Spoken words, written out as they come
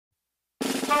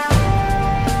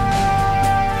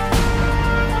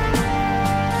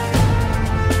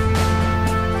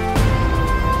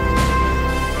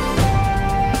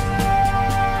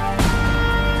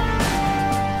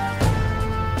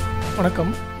வணக்கம்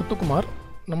முத்துக்குமார்.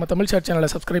 நம்ம தமிழ் சாட் சேனலை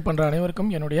சப்ஸ்கிரைப் பண்ணுற அனைவருக்கும்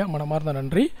என்னுடைய மனமார்ந்த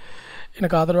நன்றி.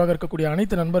 எனக்கு ஆதரவாக இருக்கக்கூடிய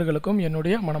அனைத்து நண்பர்களுக்கும்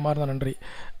என்னுடைய மனமார்ந்த நன்றி.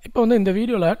 இப்போ வந்து இந்த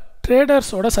வீடியோவில்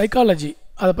ட்ரேடர்ஸோட சைக்காலஜி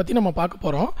அதை பற்றி நம்ம பார்க்க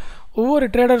போகிறோம். ஒவ்வொரு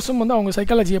ட்ரேடர்ஸும் வந்து அவங்க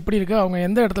சைக்காலஜி எப்படி இருக்குது, அவங்க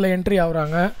எந்த இடத்துல என்ட்ரி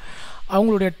ஆகுறாங்க,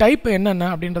 அவங்களுடைய டைப் என்னென்ன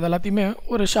அப்படின்றது எல்லாத்தையுமே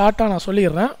ஒரு ஷார்ட்டாக நான்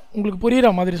சொல்லிடுறேன், உங்களுக்கு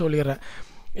புரிகிற மாதிரி சொல்லிடுறேன்.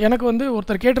 எனக்கு வந்து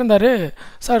ஒருத்தர் கேட்டிருந்தாரு,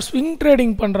 சார் ஸ்விங்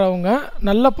ட்ரேடிங் பண்ணுறவங்க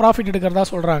நல்ல ப்ராஃபிட் எடுக்கிறதா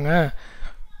சொல்கிறாங்க,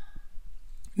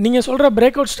 நீங்கள் சொல்கிற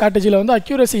பிரேக் அவுட் ஸ்ட்ராட்டஜியில் வந்து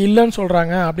அக்யூரசி இல்லைன்னு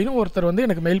சொல்கிறாங்க அப்படின்னு ஒருத்தர் வந்து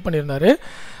எனக்கு மெயில் பண்ணியிருந்தார்.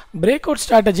 பிரேக் அவுட்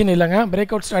ஸ்ட்ராட்டஜின்னு இல்லைங்க,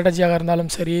 பிரேக் அவுட் ஸ்ட்ராட்டஜியாக இருந்தாலும்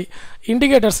சரி,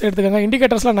 இண்டிகேட்டர்ஸ் எடுத்துக்கோங்க.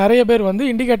 இண்டிகேட்டர்ஸில் நிறைய பேர் வந்து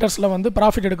இண்டிகேட்டர்ஸில் வந்து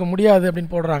ப்ராஃபிட் எடுக்க முடியாது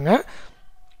அப்படின்னு போடுறாங்க.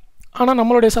 ஆனால்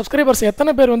நம்மளுடைய சப்ஸ்கிரைபர்ஸ்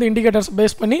எத்தனை பேர் வந்து இண்டிகேட்டர்ஸ்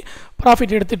பேஸ் பண்ணி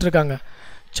ப்ராஃபிட் எடுத்துகிட்டு இருக்காங்க?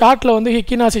 சார்ட்டில் வந்து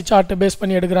ஹிக்கினாசி சார்ட் பேஸ்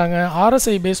பண்ணி எடுக்கிறாங்க,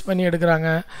 ஆர்எஸ்ஐ பேஸ் பண்ணி எடுக்கிறாங்க,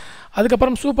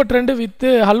 அதுக்கப்புறம் சூப்பர் ட்ரெண்டு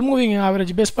வித்து ஹல் மூவிங்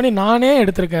ஆவரேஜ் பேஸ் பண்ணி நானே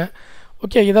எடுத்திருக்கேன்.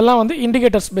 ஓகே, இதெல்லாம் வந்து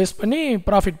இண்டிகேட்டர்ஸ் பேஸ் பண்ணி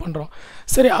ப்ராஃபிட் பண்ணுறோம்.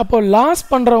 சரி, அப்போது லாஸ்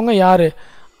பண்ணுறவங்க யார்?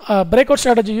 பிரேக் அவுட்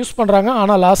ஸ்ட்ராட்டஜி யூஸ் பண்ணுறாங்க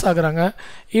ஆனால் லாஸ் ஆகுறாங்க,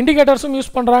 இண்டிகேட்டர்ஸும்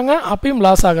யூஸ் பண்ணுறாங்க அப்பையும்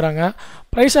லாஸ் ஆகுறாங்க,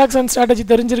 ப்ரைஸ் ஆக்ஷன் ஸ்ட்ராட்டஜி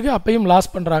தெரிஞ்சிருக்கு அப்பையும்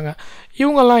லாஸ் பண்ணுறாங்க.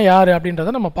 இவங்கெல்லாம் யார்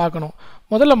அப்படின்றத நம்ம பார்க்கணும்.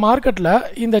 முதல்ல மார்க்கெட்டில்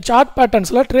இந்த சார்ட்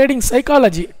பேட்டர்ன்ஸில் ட்ரேடிங்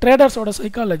சைக்காலஜி, ட்ரேடர்ஸோட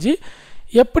சைக்காலஜி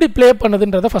எப்படி ப்ளே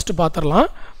பண்ணுதுன்றதை ஃபஸ்ட்டு பார்த்துடலாம்.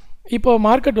 இப்போது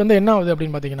மார்க்கெட் வந்து என்ன ஆகுது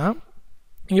அப்படின்னு பார்த்தீங்கன்னா,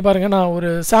 இங்கே பாருங்கள், நான் ஒரு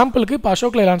சாம்பிளுக்கு இப்போ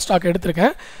அசோக் லைலாண்ட் ஸ்டாக்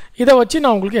எடுத்திருக்கேன். இதை வச்சு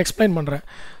நான் உங்களுக்கு எக்ஸ்பிளைன் பண்ணுறேன்.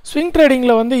 ஸ்விங்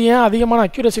ட்ரேடிங்கில் வந்து ஏன் அதிகமான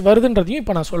அக்யூரசி வருதுன்றதையும்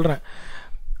இப்போ நான் சொல்கிறேன்.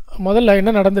 முதல்ல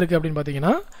என்ன நடந்திருக்கு அப்படின்னு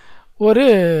பார்த்தீங்கன்னா, ஒரு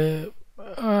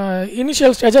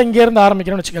இனிஷியல் ஸ்டேஜாக இங்கேருந்து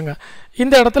ஆரம்பிக்கிறோன்னு வச்சுக்கோங்க.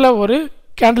 இந்த இடத்துல ஒரு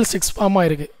கேண்டில் ஸ்டிக்ஸ் ஃபார்ம்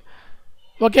ஆகிருக்கு.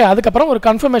 ஓகே, அதுக்கப்புறம் ஒரு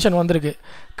கன்ஃபர்மேஷன் வந்திருக்கு.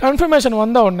 கன்ஃபர்மேஷன்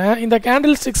வந்த உடனே இந்த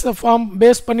கேண்டில் ஸ்டிக்ஸை ஃபார்ம்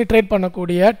பேஸ் பண்ணி ட்ரேட்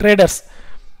பண்ணக்கூடிய ட்ரேடர்ஸ்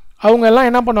அவங்க எல்லாம்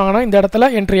என்ன பண்ணுவாங்கன்னா இந்த இடத்துல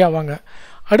என்ட்ரி ஆவாங்க.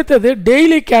 அடுத்தது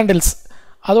டெய்லி கேண்டில்ஸ்,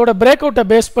 அதோட பிரேக் அவுட்டை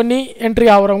பேஸ் பண்ணி என்ட்ரி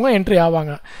ஆகிறவங்க என்ட்ரி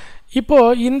ஆவாங்க.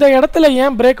 இப்போது இந்த இடத்துல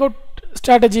ஏன் பிரேக் அவுட்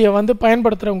ஸ்ட்ராட்டஜியை வந்து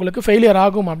பயன்படுத்துகிறவங்களுக்கு ஃபெயிலியர்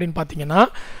ஆகும் அப்படின்னு பார்த்தீங்கன்னா,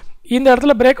 இந்த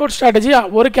இடத்துல பிரேக் அவுட் ஸ்ட்ராட்டஜி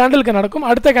ஒரு கேண்டிலுக்கு நடக்கும்,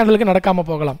 அடுத்த கேண்டிலுக்கு நடக்காமல்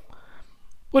போகலாம்.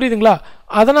 புரியுதுங்களா?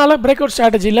 அதனால் பிரேக் அவுட்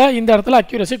ஸ்ட்ராட்டஜியில் இந்த இடத்துல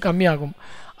அக்யூரசி கம்மியாகும்.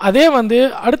 அதே வந்து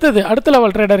அடுத்த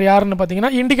லெவல் ட்ரேடர் யாருன்னு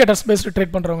பார்த்தீங்கன்னா, இண்டிகேட்டர்ஸ் பேஸ்டு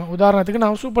ட்ரேட் பண்ணுறவங்க. உதாரணத்துக்கு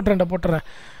நான் சூப்பர் ட்ரெண்டை போட்டுறேன்.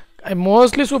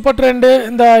 மோஸ்ட்லி சூப்பர் ட்ரெண்டு,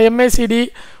 இந்த எம்ஏசிடி,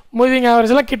 மூவிங்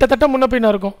ஆவரேஜ்லாம் கிட்டத்தட்ட முன்ன பின்ன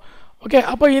இருக்கும். ஓகே,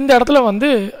 அப்போ இந்த இடத்துல வந்து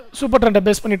சூப்பர் ட்ரெண்டை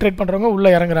பேஸ் பண்ணி ட்ரேட் பண்ணுறவங்க உள்ளே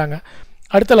இறங்குறாங்க.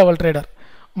 அடுத்த லெவல் ட்ரேடர்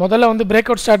முதல்ல வந்து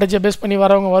பிரேக் அவுட் ஸ்ட்ராட்டஜியை பேஸ் பண்ணி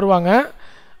வரவங்க வருவாங்க.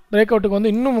 பிரேக் அவுட்டுக்கு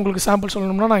வந்து இன்னும் உங்களுக்கு சாம்பிள்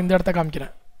சொல்லணும்னா நான் இந்த இடத்த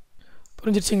காமிக்கிறேன்.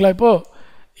 புரிஞ்சிருச்சிங்களா? இப்போது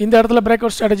இந்த இடத்துல பிரேக்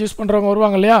அவுட் ஸ்ட்ராட்டஜி யூஸ் பண்ணுறவங்க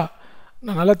வருவாங்க இல்லையா?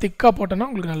 நான் நல்லா திக்காக போட்டேன்னா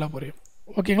உங்களுக்கு நல்லா புரியும்.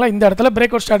 ஓகேங்களா? இந்த இடத்துல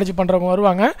பிரேக் அவுட் ஸ்ட்ராட்டஜி பண்ணுறவங்க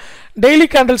வருவாங்க. Daily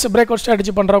candles break out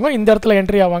strategy பண்ணுறவங்க இந்த இடத்துல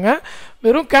என்ட்ரி ஆவாங்க.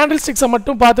 வெறும் கேண்டில் ஸ்டிக்ஸை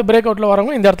மட்டும் பார்த்து பிரேக் அவுட்டில்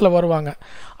வரவங்க இந்த இடத்துல வருவாங்க.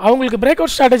 அவங்களுக்கு பிரேக்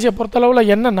அவுட் ஸ்ட்ராட்டஜியை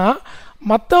பொறுத்தளவில் என்னென்னா,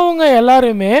 மற்றவங்க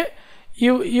எல்லாருமே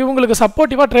இவங்களுக்கு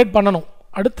சப்போர்ட்டிவாக ட்ரேட் பண்ணணும்.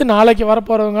 அடுத்து நாளைக்கு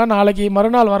வரப்போகிறவங்க, நாளைக்கு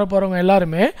மறுநாள் வரப்போகிறவங்க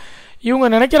எல்லாருமே இவங்க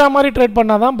நினைக்கிற மாதிரி ட்ரேட்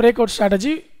பண்ணால் தான் பிரேக் அவுட்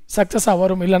ஸ்ட்ராட்டஜி சக்ஸஸாக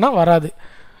வரும், இல்லைனா வராது.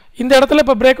 இந்த இடத்துல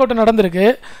இப்போ பிரேக் அவுட் நடந்திருக்கு.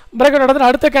 பிரேக் அவுட் நடந்து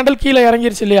அடுத்த கேண்டில் கீழே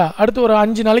இறங்கிருச்சு இல்லையா? அடுத்து ஒரு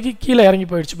 5 நாளைக்கு கீழே இறங்கி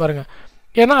போயிடுச்சு பாருங்கள்.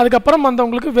 ஏன்னா அதுக்கப்புறம்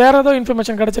வந்தவங்களுக்கு வேறு ஏதோ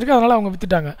இன்ஃபர்மேஷன் கிடச்சிருக்கு, அதனால் அவங்க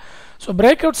விற்றுட்டாங்க. ஸோ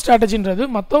பிரேக் அவுட் ஸ்ட்ராட்டஜின்றது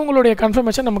மற்றவங்களுடைய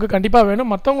கன்ஃபர்மேஷன் நமக்கு கண்டிப்பாக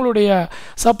வேணும், மற்றவங்களுடைய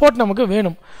சப்போர்ட் நமக்கு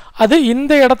வேணும். அது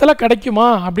இந்த இடத்துல கிடைக்குமா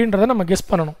அப்படின்றத நம்ம கெஸ்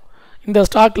பண்ணணும். இந்த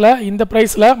ஸ்டாக்கில் இந்த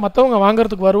ப்ரைஸில் மற்றவங்க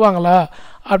வாங்குறதுக்கு வருவாங்களா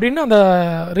அப்படின்னு அந்த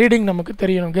ரீடிங் நமக்கு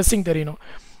தெரியணும், கெஸ்ஸிங் தெரியணும்.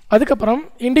 அதுக்கப்புறம்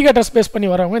இண்டிகேட்டர்ஸ் பேஸ் பண்ணி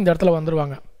வரவங்க இந்த இடத்துல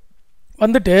வந்துடுவாங்க.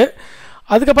 வந்துட்டு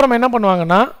அதுக்கப்புறம் என்ன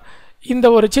பண்ணுவாங்கன்னா, இந்த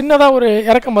ஒரு சின்னதாக ஒரு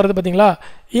இறக்கம் வருது பார்த்தீங்களா?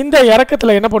 இந்த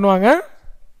இறக்கத்தில் என்ன பண்ணுவாங்க,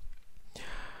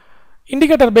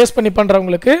 இண்டிகேட்டர் பேஸ் பண்ணி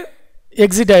பண்ணுறவங்களுக்கு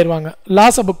எக்ஸிட் ஆயிடுவாங்க,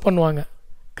 லாஸை புக் பண்ணுவாங்க.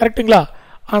 கரெக்டுங்களா?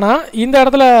 ஆனால் இந்த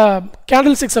இடத்துல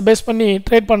கேண்டில் ஸ்டிக்ஸை பேஸ் பண்ணி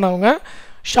ட்ரேட் பண்ணவங்க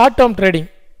ஷார்ட் டேர்ம் ட்ரேடிங்,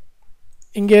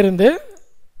 இங்கே இருந்து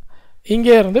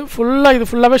ஃபுல்லாக இது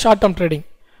ஃபுல்லாகவே ஷார்ட் டேர்ம் ட்ரேடிங்.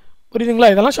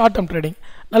 புரியுதுங்களா? இதெல்லாம் ஷார்ட் டேர்ம் ட்ரேடிங்.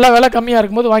 நல்லா விலை கம்மியாக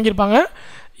இருக்கும்போது வாங்கியிருப்பாங்க.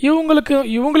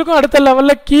 இவங்களுக்கும் அடுத்த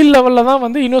லெவலில் கீழ் லெவலில் தான்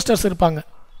வந்து இன்வெஸ்டர்ஸ் இருப்பாங்க.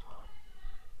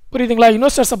 புரியுதுங்களா?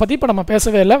 இன்வெஸ்டர்ஸை பற்றி இப்போ நம்ம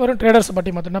பேசவே இல்லை, வெறும் ட்ரேடர்ஸை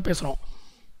பற்றி மட்டும்தான் பேசுகிறோம்.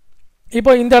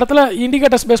 இப்போ இந்த இடத்துல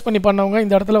இண்டிகேட்டர்ஸ் பேஸ் பண்ணி பண்ணவங்க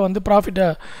இந்த இடத்துல வந்து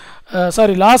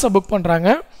லாஸை புக் பண்ணுறாங்க.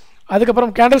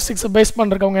 அதுக்கப்புறம் கேண்டில் ஸ்டிக்ஸை பேஸ்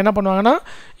பண்ணுறவங்க என்ன பண்ணுவாங்கன்னா,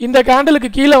 இந்த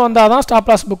கேண்டிலுக்கு கீழே வந்தால் தான் ஸ்டாப்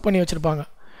லாஸ் புக் பண்ணி வச்சுருப்பாங்க.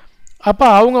 அப்போ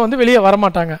அவங்க வந்து வெளியே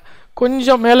வரமாட்டாங்க.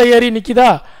 கொஞ்சம் மேலே ஏறி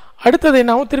நிற்கிதா, அடுத்தது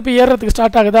என்னாவும் திருப்பி ஏறுறதுக்கு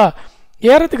ஸ்டார்ட் ஆகுதா,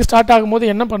 ஏறத்துக்கு ஸ்டார்ட் ஆகும்போது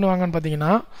என்ன பண்ணுவாங்கன்னு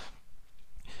பார்த்தீங்கன்னா,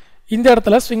 இந்த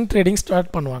இடத்துல ஸ்விங் ட்ரேடிங் ஸ்டார்ட்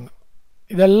பண்ணுவாங்க.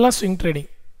 இதெல்லாம் ஸ்விங் ட்ரேடிங்.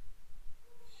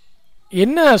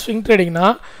 என்ன ஸ்விங் ட்ரேடிங்னா,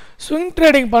 ஸ்விங்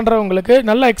ட்ரேடிங் பண்ணுறவங்களுக்கு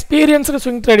நல்ல எக்ஸ்பீரியன்ஸ்டு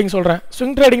ஸ்விங் ட்ரேடிங் சொல்கிறேன்.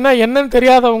 ஸ்விங் ட்ரேடிங்னா என்னன்னு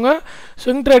தெரியாதவங்க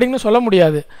ஸ்விங் ட்ரேடிங்னு சொல்ல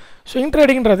முடியாது. ஸ்விங்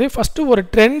ட்ரேடிங்கிறது ஃபஸ்ட்டு ஒரு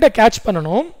ட்ரெண்டை கேட்ச்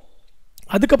பண்ணணும்,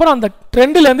 அதுக்கப்புறம் அந்த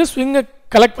ட்ரெண்டிலேருந்து ஸ்விங்கை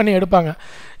கலெக்ட் பண்ணி எடுப்பாங்க.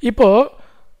 இப்போது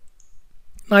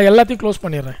நான் எல்லாத்தையும் க்ளோஸ்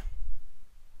பண்ணிடுறேன்.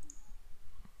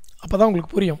 அப்போ தான்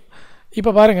உங்களுக்கு புரியும்.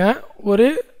 இப்போ பாருங்கள்,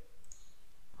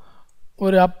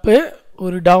 ஒரு அப்பு,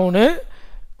 ஒரு டவுனு,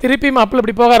 திருப்பியும் அப்பில்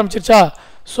இப்படி போக ஆரம்பிச்சிருச்சா?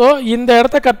 ஸோ இந்த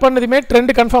இடத்த கட் பண்ணதுமே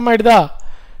ட்ரெண்டு கன்ஃபார்ம் ஆகிடுதா?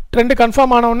 ட்ரெண்டு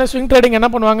கன்ஃபார்ம் ஆனவுடனே ஸ்விங் ட்ரேடிங் என்ன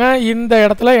பண்ணுவாங்க, இந்த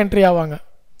இடத்துல என்ட்ரி ஆவாங்க.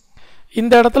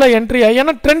 இந்த இடத்துல என்ட்ரி ஆகி,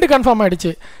 ஏன்னா ட்ரெண்டு கன்ஃபார்ம்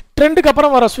ஆகிடுச்சு, ட்ரெண்டுக்கு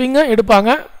அப்புறம் வர ஸ்விங்கை எடுப்பாங்க.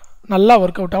 நல்லா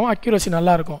ஒர்க் அவுட் ஆகும், அக்யூரசி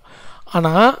நல்லாயிருக்கும்.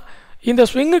 ஆனால் இந்த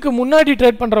ஸ்விங்குக்கு முன்னாடி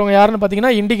ட்ரேட் பண்ணுறவங்க யாருன்னு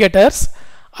பார்த்தீங்கன்னா இண்டிகேட்டர்ஸ்,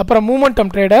 அப்புறம்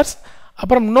மூமெண்டம் ட்ரேடர்ஸ்,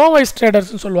 அப்புறம் நோவைஸ்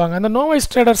ட்ரேடர்ஸ்னு சொல்லுவாங்க. அந்த நோவைஸ்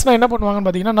ட்ரேடர்ஸ்னால் என்ன பண்ணுவாங்கன்னு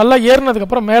பார்த்தீங்கன்னா, நல்லா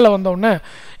ஏறினதுக்கப்புறம் மேலே வந்தோடனே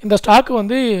இந்த ஸ்டாக்கு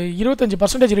வந்து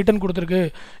 25% ரிட்டர்ன் கொடுத்துருக்கு,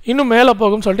 இன்னும் மேலே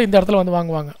போகும்னு சொல்லிட்டு இந்த இடத்துல வந்து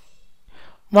வாங்குவாங்க.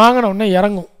 வாங்கினோடனே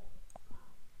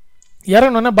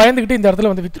இறங்கினோடனே பயந்துக்கிட்டு இந்த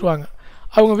இடத்துல வந்து விற்றுருவாங்க.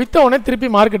 அவங்க விற்ற உடனே திருப்பி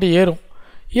மார்க்கெட்டு ஏறும்.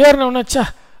 ஏறினோடனே சே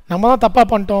நம்ம தான் தப்பாக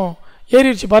பண்ணிட்டோம்,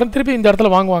 ஏறிடுச்சு பாருங்க, திருப்பி இந்த இடத்துல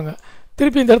வாங்குவாங்க.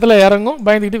 திருப்பி இந்த இடத்துல இறங்கும்,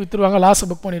 பயந்துக்கிட்டு விற்றுருவாங்க, லாஸை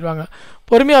புக் பண்ணிடுவாங்க.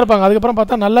 பொறுமையாக இருப்பாங்க. அதுக்கப்புறம்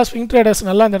பார்த்தா நல்லா ஸ்விங் ட்ரேடர்ஸ்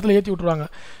நல்லா இந்த இடத்துல ஏற்றி விட்ருவாங்க.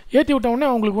 ஏற்றி விட்ட உடனே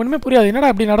அவங்களுக்கு ஒன்றுமே புரியாது, என்னடா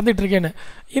அப்படி நடந்துகிட்டு இருக்கேன்னு.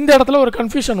 இந்த இடத்துல ஒரு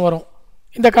கன்ஃபியூஷன் வரும்.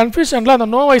 இந்த கன்ஃபியூஷனில் அந்த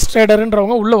நோவைஸ்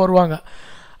ட்ரேடருன்றவங்க உள்ளே வருவாங்க.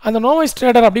 அந்த நோவைஸ்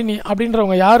ட்ரேடர்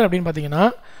அப்படின்றவங்க யார் அப்படின்னு பார்த்தீங்கன்னா,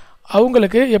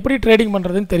 அவங்களுக்கு எப்படி ட்ரேடிங்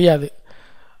பண்ணுறதுன்னு தெரியாது.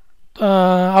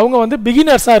 அவங்க வந்து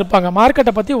பிகினர்ஸாக இருப்பாங்க.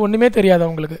 மார்க்கெட்டை பற்றி ஒன்றுமே தெரியாது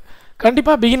அவங்களுக்கு.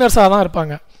 கண்டிப்பாக பிகினர்ஸாக தான்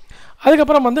இருப்பாங்க.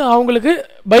 அதுக்கப்புறம் வந்து அவங்களுக்கு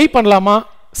பை பண்ணலாமா,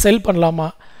 செல் பண்ணலாமா,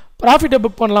 ப்ராஃபிட்டை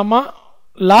புக் பண்ணலாமா,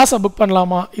 லாஸை புக்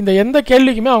பண்ணலாமா, இந்த எந்த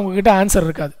கேள்விக்குமே அவங்கக்கிட்ட ஆன்சர்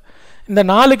இருக்காது. இந்த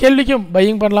 4 கேள்விக்கும்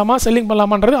பையிங் பண்ணலாமா, செல்லிங்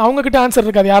பண்ணலாமான்றது அவங்கக்கிட்ட ஆன்சர்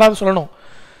இருக்காது. யாராவது சொல்லணும்.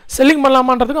 செல்லிங்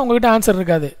பண்ணலாமான்றதுக்கும் அவங்கக்கிட்ட ஆன்சர்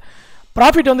இருக்காது.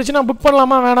 ப்ராஃபிட் வந்துச்சுன்னா புக்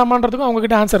பண்ணலாமா வேணாமான்றதுக்கும்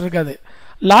அவங்கக்கிட்ட ஆன்சர் இருக்காது.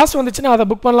 லாஸ் வந்துச்சுன்னா அதை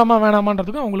புக் பண்ணலாமா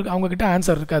வேணாமான்றதுக்கும் அவங்கக்கிட்ட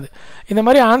ஆன்சர் இருக்காது. இந்த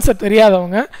மாதிரி ஆன்சர்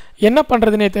தெரியாதவங்க, என்ன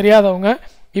பண்ணுறதுனே தெரியாதவங்க,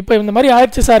 இப்போ இந்த மாதிரி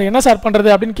ஆயிடுச்சு சார், என்ன சார் பண்ணுறது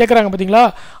அப்படின்னு கேட்குறாங்க பார்த்தீங்களா,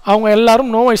 அவங்க எல்லாரும்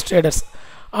நோவைஸ் ட்ரேடர்ஸ்.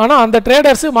 ஆனால் அந்த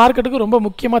ட்ரேடர்ஸு மார்க்கெட்டுக்கு ரொம்ப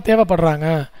முக்கியமாக தேவைப்படுறாங்க.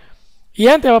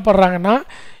 ஏன் தேவைப்படுறாங்கன்னா,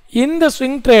 இந்த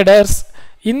ஸ்விங் ட்ரேடர்ஸ்,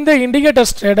 இந்த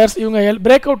இண்டிகேட்டர்ஸ் ட்ரேடர்ஸ், இவங்க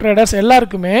பிரேக் அவுட் ட்ரேடர்ஸ்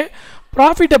எல்லாருக்குமே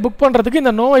ப்ராஃபிட்டை புக் பண்ணுறதுக்கு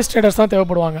இந்த நோவைஸ் ட்ரேடர்ஸ் தான்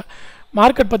தேவைப்படுவாங்க.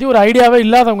 மார்க்கெட் பற்றி ஒரு ஐடியாவே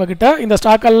இல்லாதவங்க கிட்ட இந்த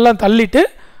ஸ்டாக்கெல்லாம் தள்ளிட்டு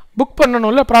புக்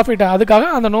பண்ணணும்ல ப்ராஃபிட்டை, அதுக்காக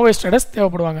அந்த நோவைஸ் ட்ரேடர்ஸ்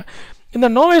தேவைப்படுவாங்க. இந்த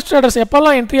நோவைஸ் ட்ரேடர்ஸ்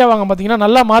எப்போல்லாம் என்ட்ரி ஆவாங்க பார்த்தீங்கன்னா,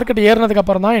 நல்லா மார்க்கெட்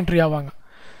ஏறினதுக்கப்புறம் தான் என்ட்ரி ஆவாங்க.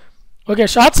 ஓகே,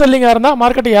 ஷார்ட் செல்லிங்காக இருந்தால்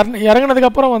மார்க்கெட்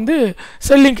இறங்கினதுக்கப்புறம் வந்து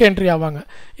செல்லிங்க்கு என்ட்ரி ஆவாங்க.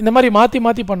 இந்த மாதிரி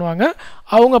மாற்றி பண்ணுவாங்க.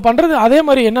 அவங்க பண்ணுறது அதே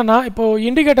மாதிரி என்னென்னா, இப்போது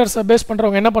இண்டிகேட்டர்ஸை பேஸ்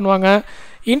பண்ணுறவங்க என்ன பண்ணுவாங்க,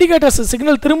 இண்டிகேட்டர்ஸ்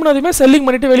சிக்னல் திரும்பினதுமே செல்லிங்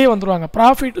பண்ணிவிட்டு வெளியே வந்துடுவாங்க,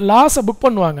 ப்ராஃபிட் லாஸை புக்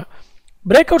பண்ணுவாங்க.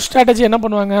 பிரேக் அவுட் ஸ்ட்ராட்டஜி என்ன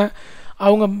பண்ணுவாங்க,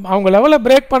 அவங்க லெவலில்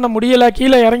பிரேக் பண்ண முடியலை,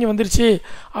 கீழே இறங்கி வந்துருச்சு,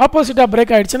 ஆப்போசிட்டாக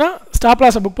பிரேக் ஆகிடுச்சுன்னா ஸ்டாப்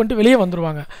லாஸை புக் பண்ணிட்டு வெளியே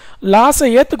வந்துடுவாங்க, லாஸை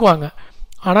ஏற்றுக்குவாங்க.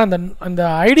 ஆனால் அந்த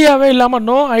ஐடியாவே இல்லாமல்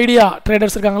நோ ஐடியா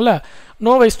ட்ரேடர்ஸ் இருக்காங்கல்ல,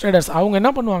 நோ வைஸ் ட்ரேடர்ஸ், அவங்க என்ன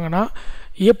பண்ணுவாங்கன்னா,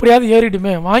 எப்படியாவது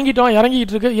ஏறிடுமே, வாங்கிட்டோம்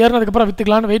இறங்கிட்டு இருக்கு, ஏறினதுக்கப்புறம்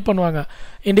விற்றுக்கலான்னு வெயிட் பண்ணுவாங்க.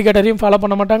 இண்டிகேட்டரையும் ஃபாலோ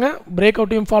பண்ண மாட்டாங்க, பிரேக்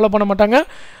அவுட்டையும் ஃபாலோ பண்ண மாட்டாங்க,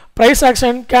 ப்ரைஸ்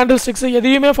ஆக்ஷன், கேண்டில் ஸ்டிக்ஸ்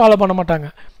எதையுமே ஃபாலோ பண்ண மாட்டாங்க.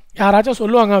 யாராச்சும்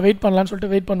சொல்லுவாங்க வெயிட் பண்ணலான்னு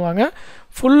சொல்லிட்டு வெயிட் பண்ணுவாங்க.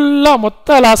 ஃபுல்லாக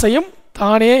மொத்த லாஸையும்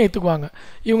தானே ஏற்றுக்குவாங்க.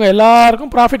 இவங்க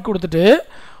எல்லாருக்கும் ப்ராஃபிட் கொடுத்துட்டு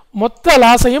மொத்த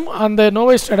லாஸையும் அந்த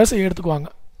நோவைஸ் ட்ரேடர்ஸ் எடுத்துக்குவாங்க.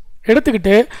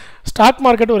 எடுத்துக்கிட்டு ஸ்டாக்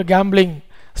மார்க்கெட் ஒரு கேம்பிளிங்,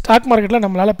 ஸ்டாக் மார்க்கெட்டில்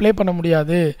நம்மளால் ப்ளே பண்ண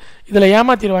முடியாது, இதில்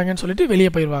ஏமாற்றிடுவாங்கன்னு சொல்லிட்டு வெளியே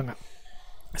போயிடுவாங்க.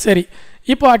 சரி,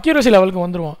 இப்போ அக்யூரசி லெவலுக்கு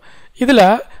வந்துடுவோம். இதில்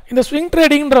இந்த ஸ்விங்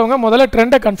ட்ரேடிங்கிறவங்க முதல்ல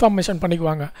ட்ரெண்டை கன்ஃபர்மேஷன்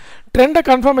பண்ணிக்குவாங்க. ட்ரெண்டை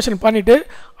கன்ஃபர்மேஷன் பண்ணிவிட்டு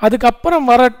அதுக்கப்புறம்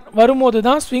வரும்போது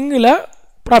தான் ஸ்விங்கில்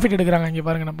ப்ராஃபிட் எடுக்கிறாங்க. இங்கே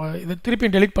பாருங்கள், நம்ம இதை திருப்பி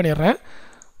டெலிட் பண்ணிடுறேன்.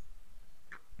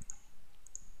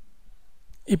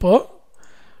 இப்போது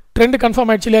ட்ரெண்டு கன்ஃபார்ம்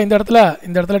ஆகிடுச்சு இல்லையா,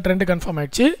 இந்த இடத்துல ட்ரெண்டு கன்ஃபார்ம்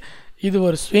ஆகிடுச்சு. இது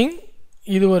ஒரு ஸ்விங்,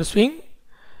 இது ஒரு ஸ்விங்,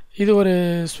 இது ஒரு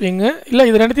ஸ்விங்கு, இல்லை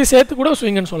இது ரெண்டுத்தையும் சேர்த்து கூட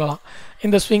ஸ்விங்குன்னு சொல்லலாம்.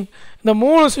 இந்த ஸ்விங், இந்த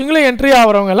 3 ஸ்விங்கில் என்ட்ரி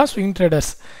ஆகிறவங்க எல்லாம் ஸ்விங்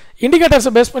ட்ரேடர்ஸ்.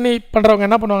 இண்டிகேட்டர்ஸை பேஸ் பண்ணி பண்ணுறவங்க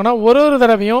என்ன பண்ணுவாங்கன்னா, ஒரு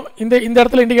தடவையும் இந்த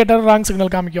இடத்துல இண்டிகேட்டர் ராங்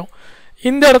சிக்னல் காமிக்கும்,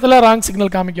 இந்த இடத்துல ராங்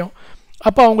சிக்னல் காமிக்கும்.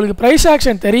 அப்போ அவங்களுக்கு ப்ரைஸ்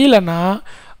ஆக்ஷன் தெரியலன்னா,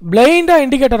 பிளைண்டாக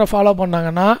இண்டிகேட்டரை ஃபாலோ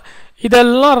பண்ணாங்கன்னா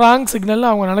இதெல்லாம் ராங்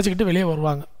சிக்னல்னு அவங்க நினச்சிக்கிட்டு வெளியே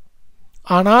வருவாங்க.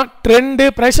 ஆனால் ட்ரெண்டு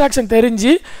ப்ரைஸ் ஆக்ஷன்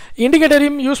தெரிஞ்சு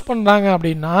இண்டிகேட்டரையும் யூஸ் பண்ணுறாங்க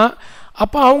அப்படின்னா,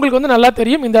 அப்போ அவங்களுக்கு வந்து நல்லா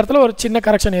தெரியும் இந்த இடத்துல ஒரு சின்ன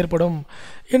கரெக்ஷன் ஏற்படும்,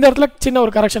 இந்த இடத்துல சின்ன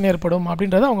ஒரு கரெக்ஷன் ஏற்படும்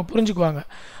அப்படின்றத அவங்க புரிஞ்சுக்குவாங்க.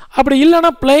 அப்படி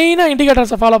இல்லைனா பிளைனாக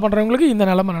இண்டிகேட்டர்ஸை ஃபாலோ பண்ணுறவங்களுக்கு இந்த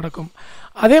நிலைமை நடக்கும்.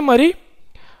 அதே மாதிரி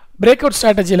பிரேக் அவுட்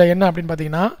ஸ்ட்ராட்டஜியில் என்ன அப்படின்னு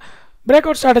பார்த்தீங்கன்னா, பிரேக்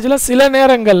அவுட் ஸ்ட்ராட்டஜியில் சில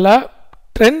நேரங்களில்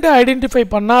ட்ரெண்டை ஐடென்டிஃபை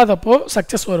பண்ணாதப்போ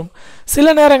சக்ஸஸ் வரும்.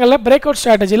 சில நேரங்களில் பிரேக் அவுட்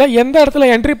ஸ்ட்ராட்டஜியில் எந்த இடத்துல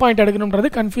என்ட்ரி பாயிண்ட் எடுக்கணுன்றது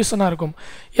கன்ஃபியூஷனாக இருக்கும்.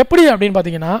 எப்படி அப்படின்னு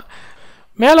பார்த்தீங்கன்னா,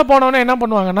 மேலே போனோன்னே என்ன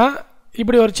பண்ணுவாங்கன்னா,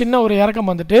 இப்படி ஒரு சின்ன ஒரு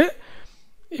இறக்கம் வந்துட்டு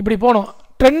இப்படி போனோம்,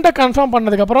 ட்ரெண்டை கன்ஃபார்ம்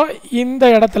பண்ணதுக்கப்புறம் இந்த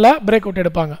இடத்துல பிரேக் அவுட்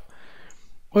எடுப்பாங்க.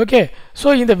 ஓகே, ஸோ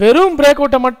இந்த வெறும் பிரேக்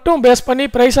அவுட்டை மட்டும் பேஸ் பண்ணி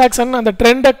ப்ரைஸ் ஆக்ஷன் அந்த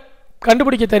ட்ரெண்டை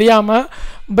கண்டுபிடிக்க தெரியாமல்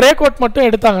பிரேக் அவுட் மட்டும்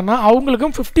எடுத்தாங்கன்னா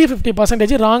அவங்களுக்கும்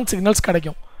 50% ராங் சிக்னல்ஸ்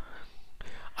கிடைக்கும்.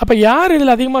 அப்போ யார்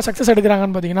இதில் அதிகமாக சக்ஸஸ்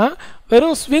எடுக்கிறாங்கன்னு பார்த்தீங்கன்னா,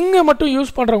 வெறும் ஸ்விங்கை மட்டும்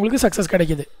யூஸ் பண்ணுறவங்களுக்கு சக்ஸஸ்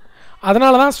கிடைக்கிது.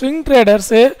 அதனால தான் ஸ்விங்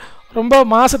ட்ரேடர்ஸு ரொம்ப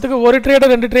மாதத்துக்கு ஒரு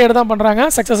ட்ரேடர் 2 ட்ரேடு தான் பண்ணுறாங்க,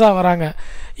 சக்ஸஸாக வராங்க.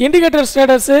 இண்டிகேட்டர்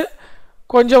ட்ரேடர்ஸு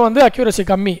கொஞ்சம் வந்து அக்யூரசி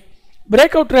கம்மி.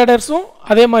 பிரேக் அவுட் ட்ரேடர்ஸும்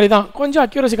அதே மாதிரி தான், கொஞ்சம்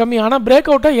அக்யூரசி கம்மி. ஆனால் பிரேக்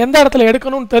அவுட்டை எந்த இடத்துல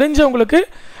எடுக்கணும்னு தெரிஞ்சவங்களுக்கு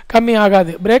கம்மி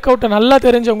ஆகாது. பிரேக் அவுட்டை நல்லா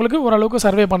தெரிஞ்சவங்களுக்கு ஓரளவுக்கு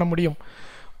சர்வே பண்ண முடியும்.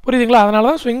 புரியுதுங்களா? அதனால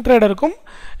தான் ஸ்விங் ட்ரேடருக்கும்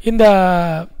இந்த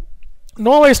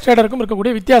நோவைஸ் ட்ரேடருக்கும்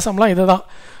இருக்கக்கூடிய வித்தியாசம்லாம் இது தான்.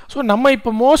 ஸோ நம்ம இப்போ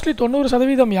மோஸ்ட்லி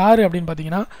 90% யார் அப்படின்னு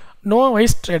பார்த்தீங்கன்னா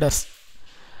நோவைஸ் ட்ரேடர்ஸ்.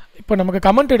 இப்போ நமக்கு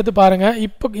கமெண்ட் எடுத்து பாருங்கள்.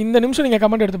 இப்போ இந்த நிமிஷம் நீங்கள்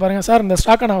கமெண்ட் எடுத்து பாருங்கள். சார் இந்த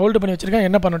ஸ்டாக்கை நான் ஹோல்டு பண்ணி வச்சுருக்கேன்,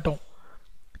 என்ன பண்ணட்டும்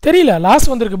தெரியல. லாஸ்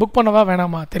வந்திருக்கு, புக் பண்ணவா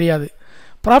வேணாமா தெரியாது.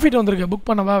 ப்ராஃபிட் வந்திருக்கு, புக்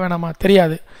பண்ணவா வேணாமா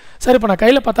தெரியாது. சார் இப்போ நான்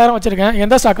கையில் 10,000 வச்சுருக்கேன்,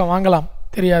 எந்த ஸ்டாக்கை வாங்கலாம்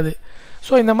தெரியாது.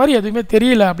 ஸோ இந்த மாதிரி எதுவுமே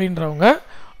தெரியல அப்படின்றவங்க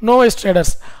நோவைஸ்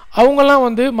ட்ரேடர்ஸ். அவங்கெல்லாம்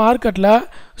வந்து மார்க்கெட்டில்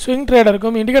ஸ்விங்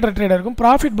ட்ரேடருக்கும் இண்டிகேட்டர் ட்ரேடருக்கும்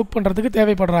ப்ராஃபிட் புக் பண்ணுறதுக்கு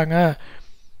தேவைப்படுறாங்க.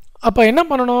 அப்போ என்ன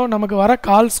பண்ணணும்? நமக்கு வர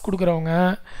கால்ஸ் கொடுக்குறவங்க,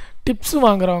 டிப்ஸு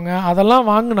வாங்குறவங்க, அதெல்லாம்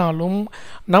வாங்கினாலும்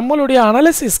நம்மளுடைய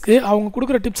அனாலிசிஸ்க்கு அவங்க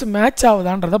கொடுக்குற டிப்ஸ் மேட்ச்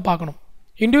ஆகுதான்றதை பார்க்கணும்.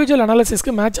 இண்டிவிஜுவல்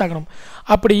அனாலிசிஸ்க்கு மேட்ச் ஆகணும்.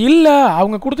 அப்படி இல்லை,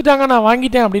 அவங்க கொடுத்துட்டாங்க நான்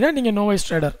வாங்கிட்டேன் அப்படின்னா நீங்கள் நோவைஸ்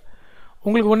ட்ரேடர்.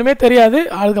 உங்களுக்கு ஒன்றுமே தெரியாது,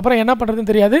 அதுக்கப்புறம் என்ன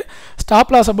பண்ணுறதுன்னு தெரியாது,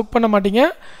 ஸ்டாப் லாஸை புக் பண்ண மாட்டீங்க.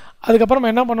 அதுக்கப்புறம்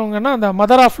என்ன பண்ணுவாங்கன்னா அந்த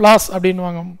மதர் ஆஃப் லாஸ்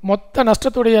அப்படின்வாங்க, மொத்த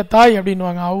நஷ்டத்துடைய தாய்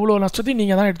அப்படின்வாங்க. அவ்வளோ நஷ்டத்தையும்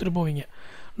நீங்கள் தான் எடுத்துகிட்டு போவீங்க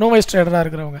நோவைஸ் ட்ரேடராக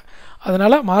இருக்கிறவங்க.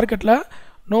 அதனால் மார்க்கெட்டில்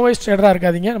நோவைஸ் ட்ரேடராக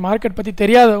இருக்காதீங்க. மார்க்கெட் பற்றி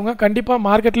தெரியாதவங்க கண்டிப்பாக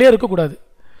மார்க்கெட்லேயே இருக்கக்கூடாது.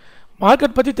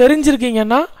 மார்க்கெட் பற்றி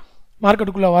தெரிஞ்சிருக்கீங்கன்னா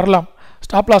மார்க்கெட்டுக்குள்ளே வரலாம்.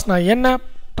 ஸ்டாப் லாஸ்னா என்ன,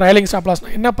 ட்ரையலிங் ஸ்டாப்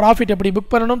லாஸ்னா என்ன, ப்ராஃபிட் எப்படி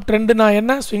புக் பண்ணணும், ட்ரெண்டுனா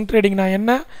என்ன, ஸ்விங் ட்ரேடிங்னா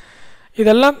என்ன,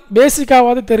 இதெல்லாம்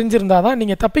பேசிக்காவது தெரிஞ்சிருந்தால் தான்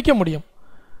நீங்கள் தப்பிக்க முடியும்.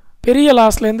 பெரிய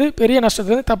லாஸ்லேருந்து பெரிய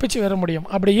நஷ்டத்துலேருந்து தப்பிச்சு வர முடியும்.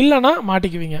 அப்படி இல்லைன்னா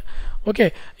மாட்டிக்குவீங்க. ஓகே,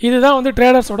 இதுதான் வந்து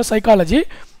ட்ரேடர்ஸோட சைக்காலஜி.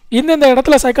 இந்தந்த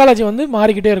இடத்துல சைக்காலஜி வந்து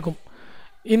மாறிக்கிட்டே இருக்கும்.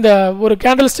 இந்த ஒரு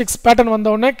கேண்டில் ஸ்டிக்ஸ் பேட்டர்ன்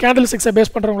வந்தோடனே கேண்டில் ஸ்டிக்ஸை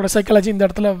பேஸ் பண்ணுறவங்களோட சைக்காலஜி இந்த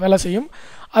இடத்துல வேலை செய்யும்.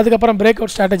 அதுக்கப்புறம் பிரேக்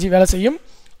அவுட் ஸ்ட்ராட்டஜி வேலை செய்யும்.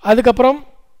 அதுக்கப்புறம்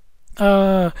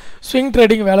ஸ்விங்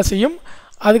ட்ரேடிங் வேலை செய்யும்.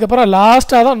 அதுக்கப்புறம்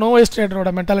லாஸ்ட்டாக தான் நோவைஸ்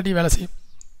ட்ரேடரோட மென்டாலிட்டி வேலை செய்யும்.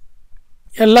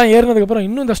 எல்லாம் ஏறினதுக்கப்புறம்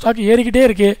இன்னும் இந்த ஸ்டாக் ஏறிக்கிட்டே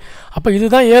இருக்குது, அப்போ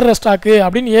இதுதான் ஏறுற ஸ்டாக்கு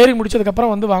அப்படின்னு ஏறி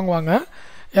முடிச்சதுக்கப்புறம் வந்து வாங்குவாங்க,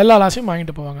 எல்லா லாஸையும்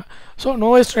வாங்கிட்டு போவாங்க. ஸோ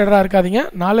நோவைஸ் ட்ரேடராக இருக்காதீங்க,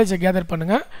 நாலேஜை கேதர்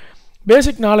பண்ணுங்கள்,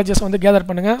 பேசிக் நாலேஜஸ் வந்து கேதர்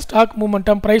பண்ணுங்கள். Stock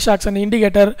momentum, price action,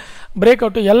 indicator, break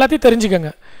out எல்லாத்தையும்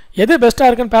தெரிஞ்சுக்கோங்க. எது பெஸ்ட்டாக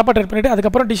இருக்குன்னு பேப்பர் ட்ரேட் பண்ணிவிட்டு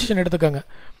அதுக்கப்புறம் டிசிஷன் எடுத்துக்கோங்க.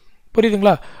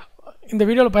 புரியுதுங்களா? இந்த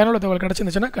வீடியோவில் பயனுள்ள தகவல்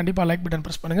கிடச்சிருந்துச்சுன்னா கண்டிப்பாக லைக் பட்டன்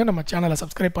ப்ரெஸ் பண்ணுங்கள், நம்ம சேனலை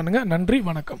சப்ஸ்கிரைப் பண்ணுங்கள். நன்றி,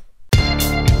 வணக்கம்.